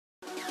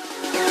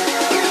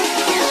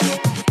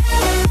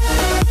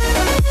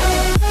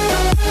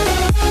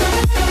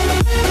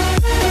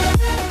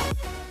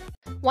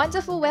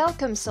wonderful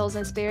welcome, souls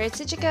and spirits.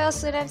 It's your girl,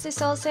 Sweet MC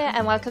Souls here,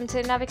 and welcome to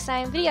another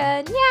exciting video.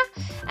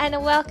 Yeah,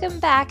 and welcome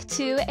back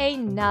to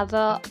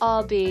another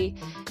obby.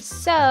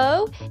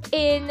 So,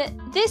 in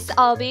this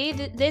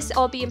obby, this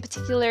obby in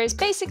particular is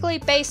basically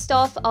based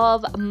off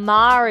of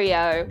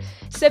Mario.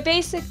 So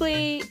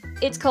basically,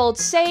 it's called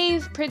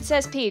Save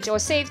Princess Peach, or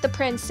Save the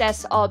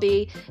Princess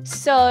obby.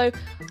 So,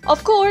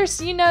 of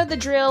course, you know the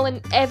drill in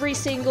every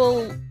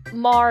single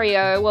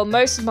Mario, well,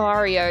 most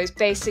Marios,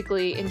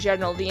 basically, in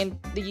general, the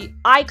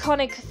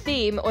iconic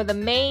theme or the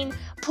main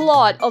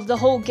plot of the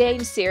whole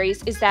game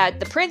series is that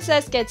the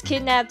princess gets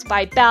kidnapped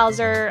by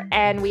Bowser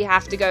and we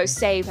have to go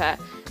save her.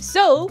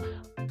 So,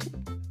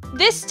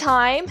 this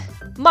time,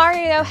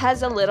 Mario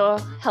has a little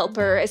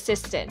helper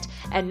assistant.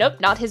 And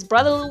nope, not his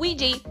brother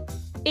Luigi.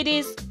 It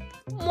is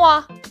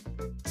moi.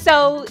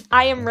 So,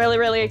 I am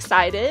really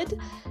excited.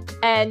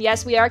 And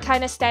yes, we are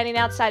kind of standing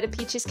outside of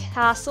Peach's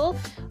castle.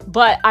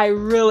 But I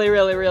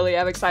really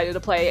am excited to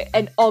play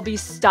an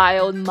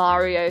obby-style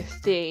Mario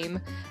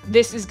theme.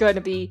 This is going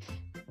to be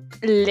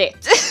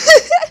lit.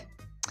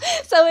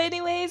 So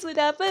anyways,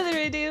 without further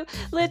ado,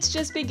 let's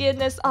just begin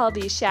this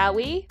obby, shall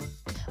we?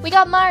 We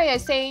got Mario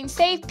saying,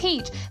 "Save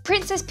Peach!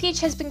 Princess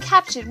Peach has been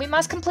captured. We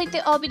must complete the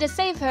obby to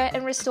save her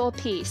and restore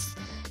peace."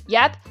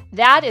 Yep,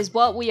 that is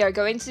what we are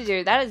going to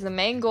do. That is the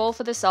main goal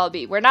for this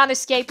obby. We're not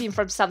escaping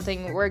from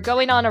something. We're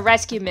going on a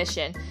rescue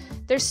mission.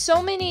 There's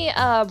so many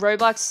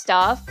Roblox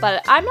stuff,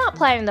 but I'm not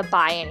planning to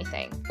buy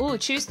anything. Ooh,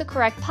 choose the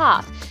correct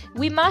path.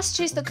 We must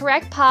choose the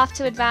correct path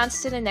to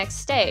advance to the next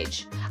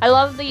stage. I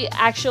love the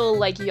actual,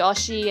 like,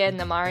 Yoshi and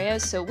the Mario,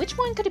 so which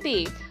one could it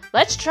be?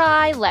 Let's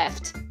try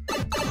left.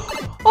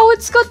 Oh,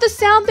 it's got the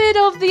sound bit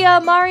of the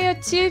Mario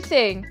 2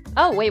 thing.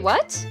 Oh, wait,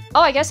 what?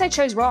 Oh, I guess I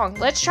chose wrong.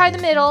 Let's try the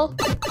middle.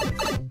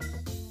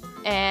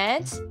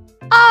 And...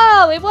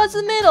 oh, it was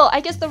the middle.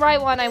 I guess the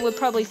right one I would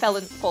probably fall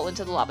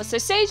into the lava. So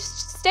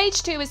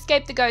stage 2,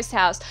 escape the ghost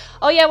house.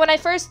 Oh yeah, when I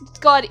first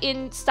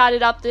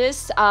started up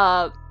this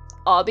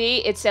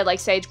obby, it said like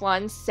stage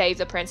 1, save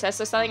the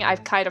princess or something. I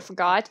kind of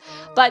forgot.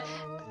 But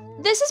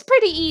this is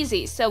pretty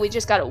easy. So we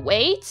just gotta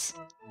wait,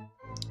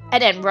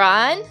 and then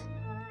run,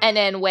 and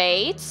then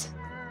wait,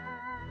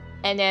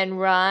 and then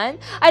run.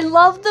 I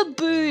love the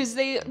boos.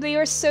 They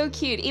are so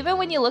cute. Even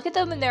when you look at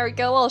them and they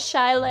go all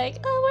shy like,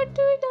 oh, we're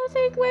doing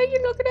nothing. Why are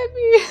you looking at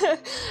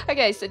me?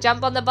 Okay, so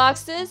jump on the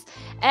boxes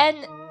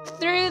and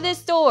through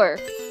this door.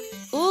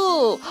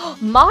 Ooh,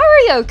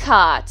 Mario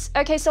Kart.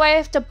 Okay, so I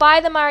have to buy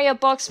the Mario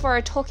box for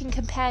a talking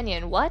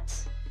companion.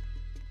 What?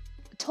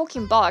 A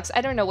talking box?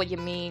 I don't know what you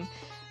mean.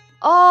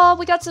 Oh,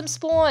 we got some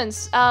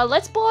spawns.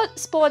 Let's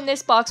spawn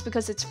this box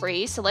because it's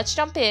free. So let's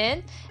jump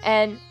in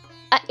and...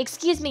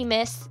 excuse me,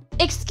 miss.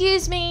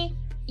 Excuse me.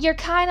 You're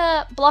kind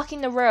of blocking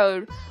the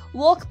road.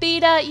 Walk,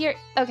 Beta. You're...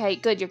 okay,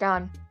 good. You're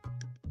gone.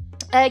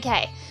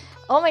 Okay.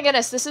 Oh my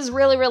goodness. This is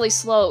really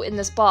slow in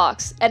this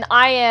box. And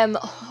I am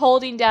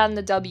holding down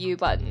the W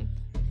button.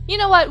 You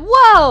know what?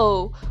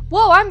 Whoa.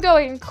 Whoa, I'm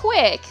going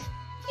quick.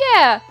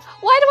 Yeah.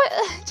 Why do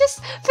I...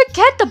 just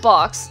forget the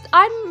box.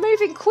 I'm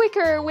moving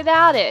quicker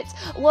without it.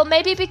 Well,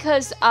 maybe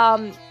because,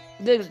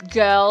 the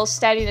girl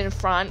standing in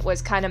front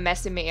was kind of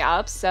messing me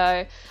up,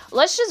 so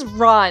let's just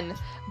run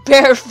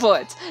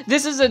barefoot.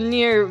 This is a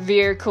new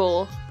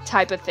vehicle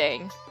type of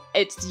thing.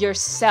 It's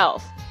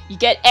yourself. You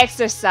get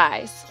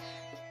exercise.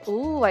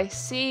 Ooh, I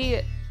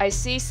see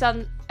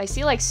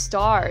like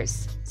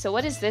stars. So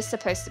what is this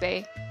supposed to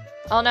be?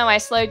 Oh no, I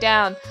slowed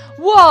down.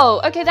 Whoa,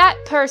 okay, that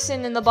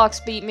person in the box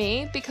beat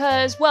me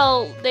because,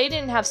 well, they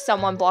didn't have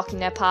someone blocking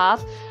their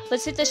path.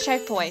 Let's hit this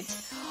checkpoint.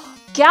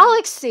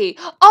 Galaxy!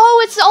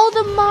 Oh, it's all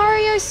the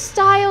Mario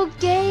style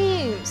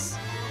games!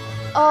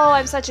 Oh,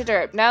 I'm such a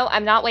derp. No,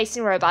 I'm not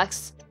wasting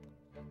Robux.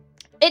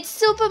 It's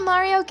Super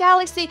Mario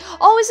Galaxy!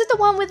 Oh, is it the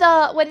one with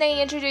when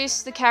they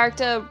introduced the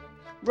character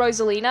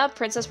Rosalina?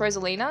 Princess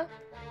Rosalina?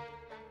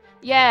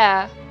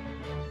 Yeah.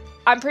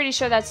 I'm pretty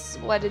sure that's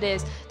what it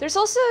is. There's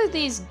also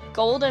these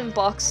golden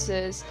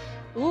boxes.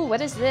 Ooh, what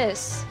is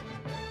this?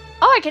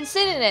 Oh, I can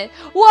sit in it!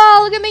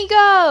 Whoa, look at me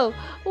go!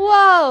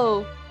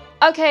 Whoa!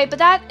 Okay, but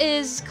that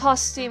is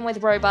costing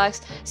with Robux,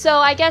 so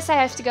I guess I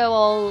have to go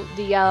all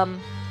the,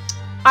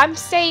 I'm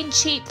staying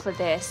cheap for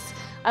this.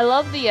 I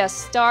love the,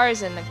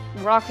 stars and the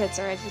rockets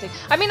or everything.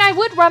 I mean, I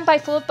would run by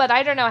foot, but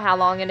I don't know how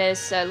long it is,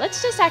 so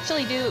let's just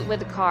actually do it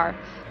with a car.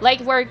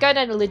 Like, we're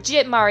gonna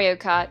legit Mario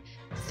Kart.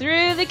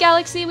 Through the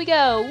galaxy we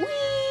go!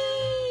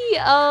 Whee!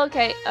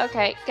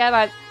 Okay, come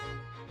on.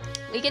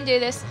 We can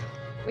do this.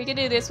 We can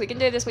do this, we can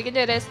do this, we can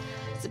do this.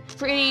 It's a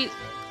pretty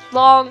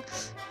long,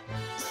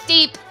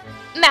 steep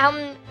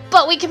mountain,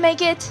 but we can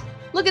make it.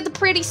 Look at the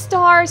pretty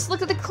stars,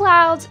 look at the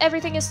clouds,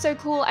 everything is so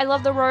cool. I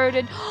love the road.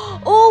 And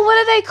oh, what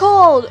are they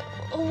called?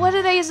 What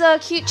are these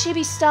cute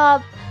chibi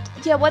stuff?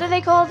 Yeah, what are they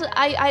called?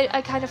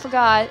 I kind of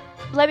forgot.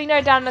 Let me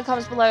know down in the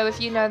comments below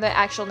if you know the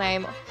actual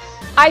name.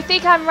 I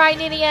think I'm right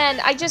near the end.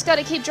 I just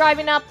gotta keep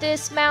driving up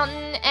this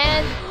mountain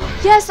and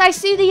yes, I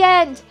see the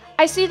end.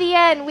 I see the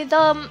end with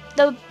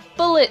the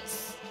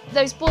bullets,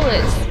 those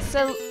bullets.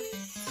 So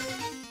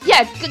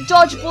yeah,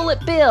 dodge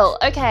bullet bill.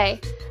 Okay.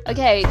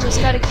 Okay,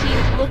 just gotta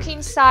keep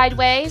looking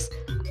sideways.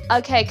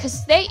 Okay,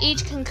 because they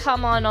each can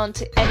come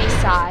onto any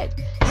side.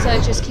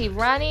 So just keep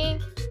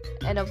running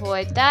and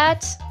avoid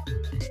that.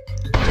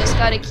 Just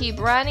gotta keep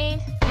running.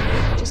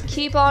 Just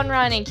keep on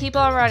running. Keep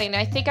on running.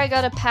 I think I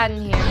got a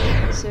pattern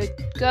here. So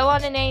go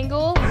on an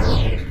angle.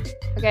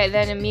 Okay,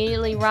 then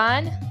immediately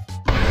run.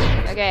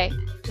 Okay,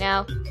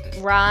 now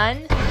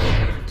run.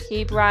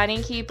 Keep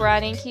running, keep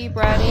running, keep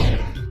running.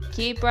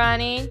 Keep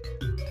running.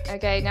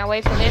 Okay, now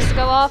wait for this to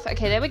go off.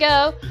 Okay, there we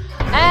go.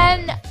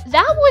 And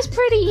that was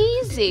pretty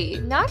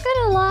easy. Not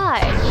gonna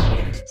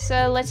lie.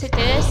 So let's hit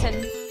this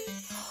and...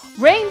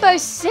 Rainbow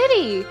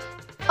City!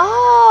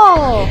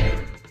 Oh!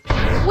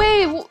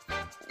 Wait,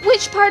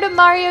 which part of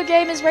Mario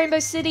game is Rainbow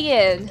City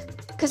in?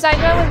 Because I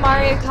know in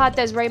Mario Kart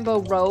there's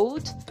Rainbow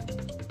Road.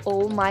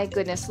 Oh my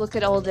goodness, look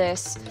at all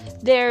this.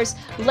 There's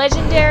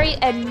legendary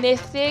and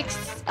mythic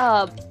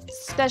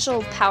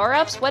special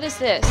power-ups. What is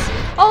this?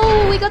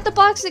 Oh, we got the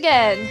box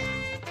again.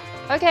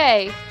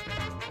 Okay.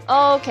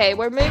 Okay,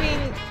 we're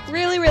moving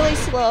really, really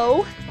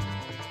slow.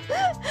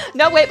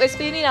 No, wait, we're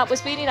speeding up, we're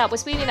speeding up, we're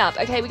speeding up.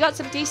 Okay, we got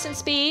some decent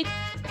speed.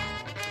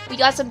 We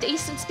got some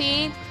decent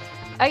speed.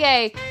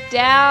 Okay,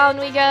 down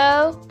we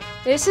go.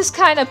 This is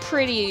kind of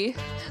pretty.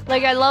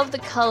 Like, I love the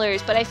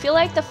colors, but I feel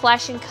like the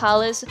flashing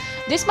colors...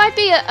 This might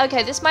be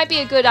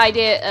a good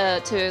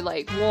idea to,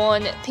 like,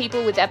 warn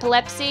people with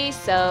epilepsy,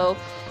 so...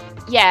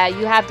 Yeah,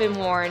 you have been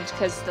warned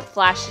because of the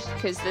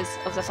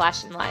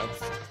flashing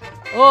lights.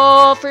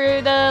 Oh,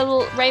 through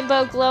the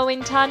rainbow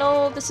glowing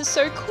tunnel. This is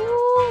so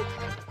cool.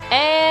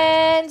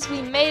 And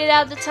we made it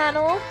out of the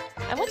tunnel.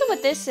 I wonder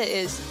what this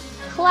is.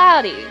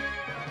 Cloudy.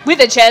 With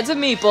a chance of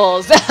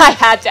meatballs. I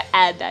had to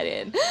add that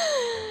in.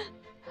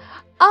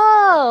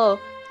 Oh,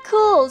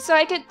 cool. So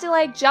I get to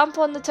like jump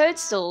on the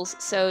toadstools.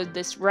 So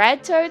this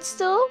red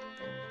toadstool.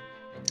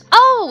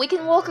 Oh, we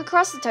can walk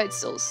across the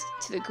toadstools.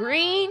 To the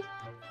green.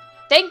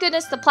 Thank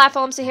goodness the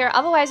platforms are here,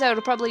 otherwise I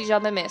would probably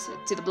jump and miss it.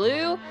 To the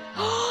blue.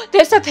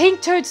 There's a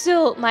pink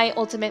toadstool, my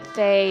ultimate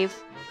fave.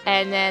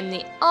 And then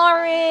the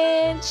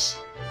orange.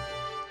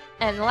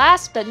 And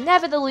last but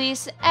never the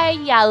least, a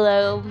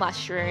yellow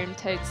mushroom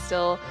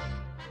toadstool.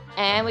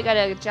 And we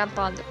gotta jump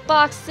on the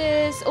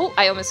boxes. Oh,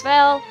 I almost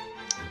fell.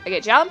 Okay,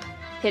 jump,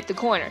 hit the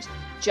corners.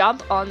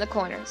 Jump on the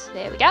corners.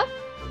 There we go.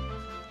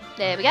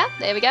 There we go,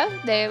 there we go,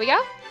 there we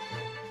go.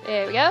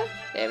 There we go,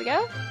 there we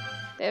go,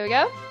 there we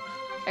go.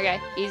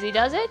 Okay, easy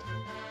does it.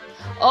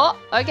 Oh,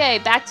 okay,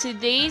 back to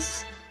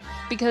these.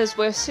 Because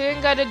we're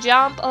soon gonna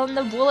jump on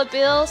the bullet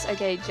bills.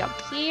 Okay, jump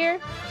here.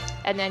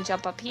 And then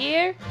jump up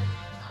here.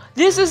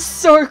 This is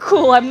so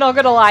cool, I'm not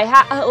gonna lie.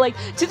 Like,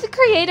 to the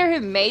creator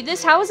who made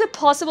this, how is it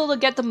possible to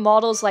get the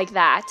models like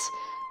that?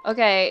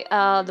 Okay,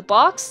 the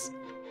box.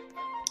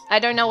 I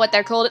don't know what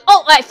they're called.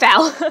 Oh, I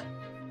fell!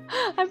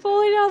 I'm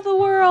falling out of the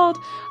world.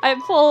 I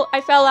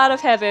fell out of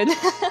heaven.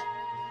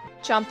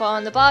 Jump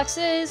on the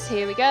boxes,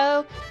 here we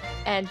go.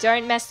 And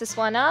don't mess this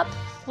one up.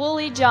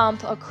 Fully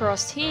jump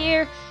across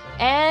here.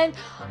 And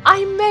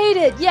I made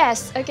it!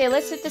 Yes! Okay,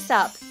 let's hit this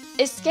up.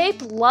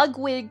 Escape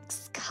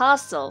Ludwig's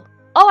castle.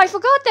 Oh, I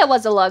forgot there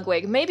was a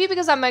Ludwig. Maybe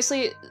because I'm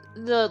mostly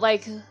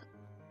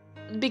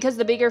because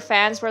the bigger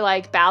fans were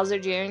like Bowser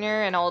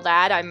Jr. and all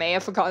that, I may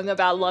have forgotten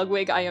about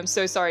Ludwig. I am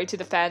so sorry to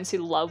the fans who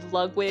love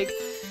Ludwig.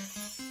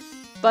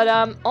 But,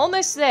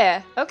 almost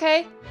there.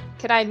 Okay.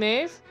 Can I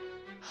move?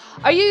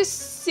 Are you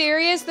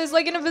serious? There's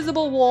like an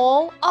invisible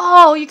wall.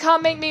 Oh, you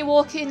can't make me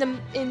walk in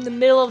the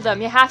middle of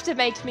them. You have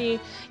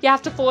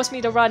to force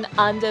me to run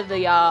under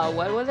the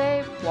what were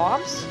they?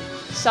 Womps?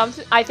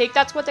 Something. I think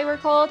that's what they were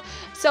called.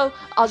 So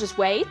I'll just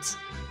wait.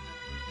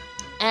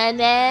 And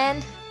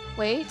then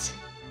wait.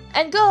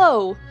 And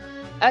go.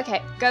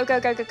 Okay, go, go,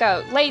 go, go,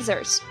 go.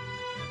 Lasers.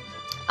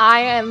 I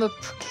am a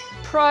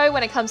pro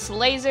when it comes to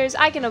lasers.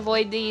 I can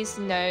avoid these,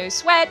 no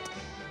sweat.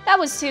 That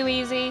was too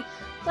easy.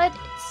 Let's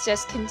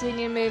just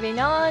continue moving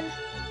on.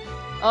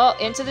 Oh,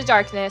 into the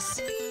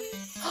darkness.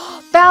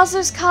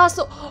 Bowser's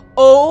castle.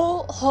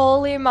 Oh,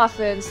 holy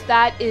muffins.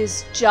 That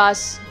is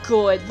just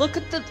good. Look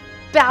at the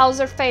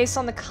Bowser face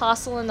on the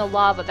castle in the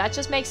lava. That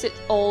just makes it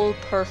all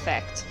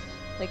perfect.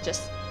 Like,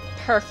 just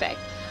perfect.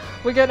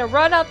 We're gonna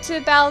run up to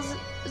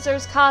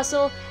Bowser's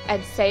castle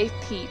and save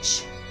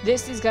Peach.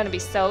 This is gonna be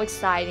so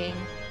exciting.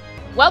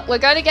 Well, we're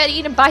gonna get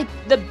eaten by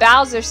the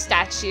Bowser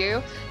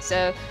statue.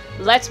 So,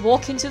 let's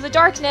walk into the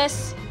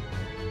darkness.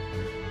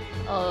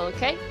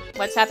 Okay,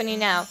 what's happening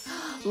now?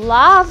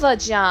 Lava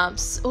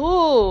jumps.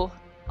 Ooh.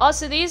 Oh,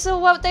 so these are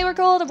what they were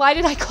called? Why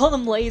did I call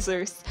them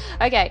lasers?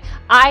 Okay,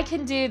 I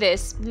can do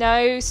this.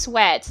 No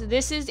sweat.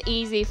 This is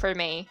easy for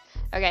me.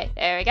 Okay,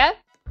 there we go.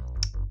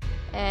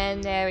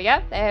 And there we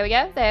go. There we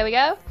go. There we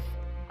go.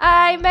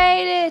 I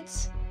made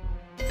it.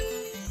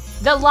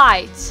 The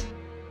light.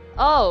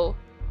 Oh.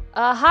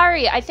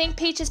 Hurry. I think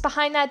Peach is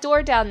behind that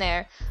door down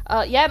there.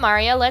 Yeah,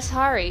 Mario, let's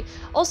hurry.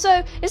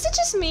 Also, is it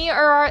just me, or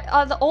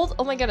are the old...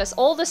 Oh my goodness,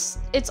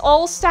 it's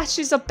all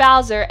statues of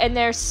Bowser, and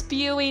they're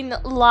spewing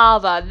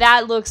lava.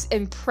 That looks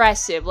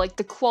impressive, like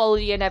the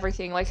quality and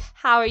everything. Like,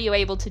 how are you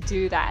able to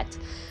do that?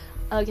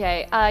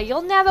 Okay,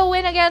 you'll never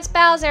win against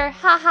Bowser.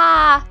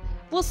 Haha.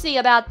 We'll see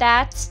about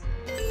that.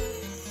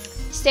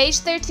 Stage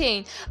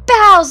 13.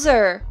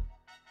 Bowser!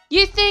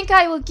 You think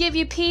I will give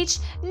you Peach?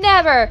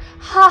 Never!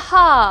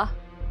 Haha.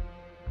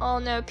 Oh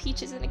no,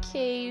 Peach is in a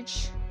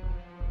cage.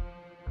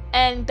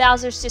 And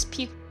Bowser's just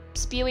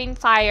spewing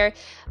fire.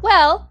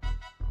 Well,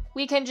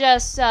 we can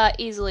just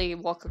easily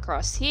walk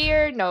across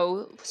here.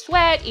 No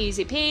sweat,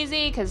 easy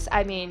peasy. Because,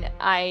 I mean,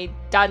 I've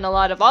done a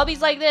lot of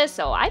obbies like this,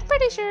 so I'm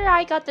pretty sure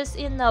I got this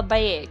in the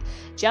bag.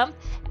 Jump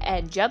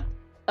and jump.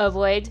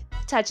 Avoid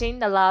touching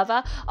the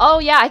lava. Oh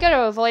yeah, I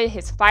gotta avoid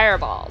his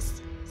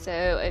fireballs.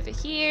 So over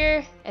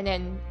here,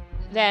 and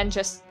then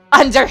just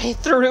under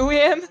through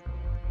him.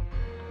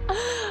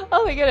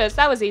 Oh my goodness,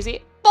 that was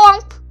easy.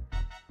 Bonk!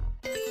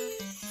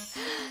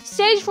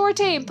 Stage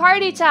 14,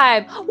 party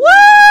time!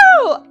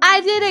 Woo!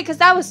 I did it because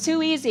that was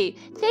too easy.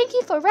 Thank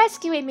you for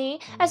rescuing me.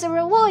 As a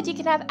reward, you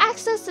can have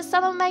access to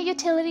some of my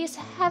utilities.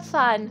 Have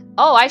fun.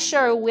 Oh, I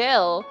sure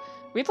will.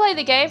 Replay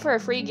the game for a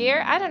free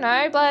gear? I don't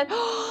know, but...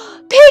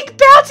 Pink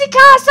Bouncy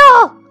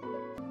Castle!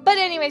 But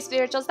anyway,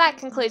 Spirituals, that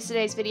concludes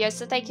today's video,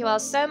 so thank you all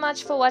so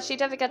much for watching.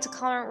 Don't forget to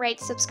comment,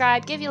 rate,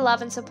 subscribe, give your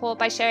love and support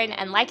by sharing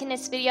and liking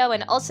this video,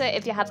 and also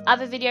if you have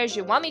other videos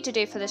you want me to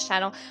do for this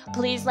channel,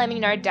 please let me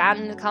know down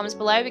in the comments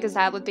below, because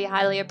that would be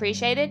highly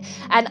appreciated.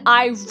 And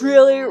I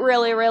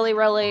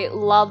really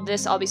love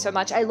this obby so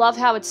much. I love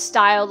how it's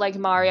styled like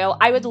Mario.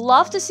 I would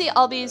love to see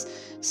obbies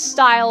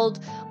styled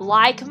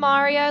like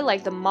Mario,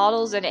 like the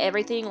models and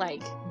everything,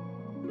 like...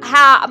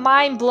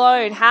 mind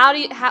blown.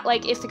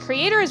 Like, if the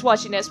creator is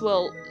watching this,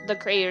 well, the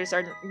creators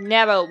are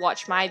never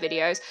watch my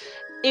videos.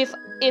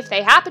 If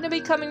they happen to be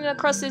coming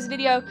across this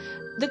video,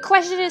 the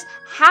question is,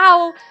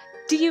 how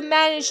do you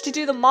manage to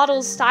do the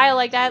model style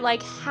like that?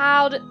 Like,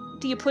 how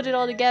do you put it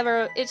all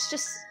together? It's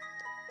just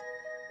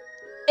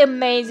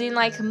amazing,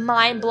 like,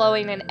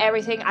 mind-blowing and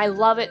everything. I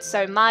love it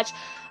so much,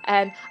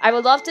 and I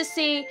would love to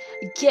see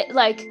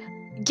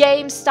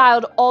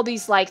game-styled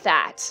obbies like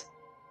that,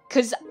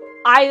 because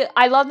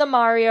I love the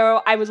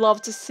Mario. I would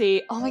love to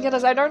see... Oh my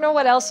goodness, I don't know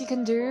what else you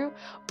can do,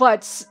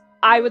 but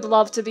I would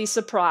love to be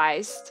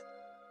surprised.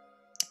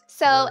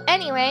 So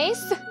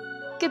anyways,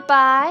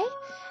 goodbye,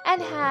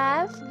 and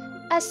have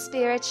a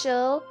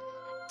spiritual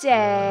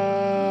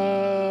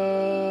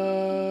day.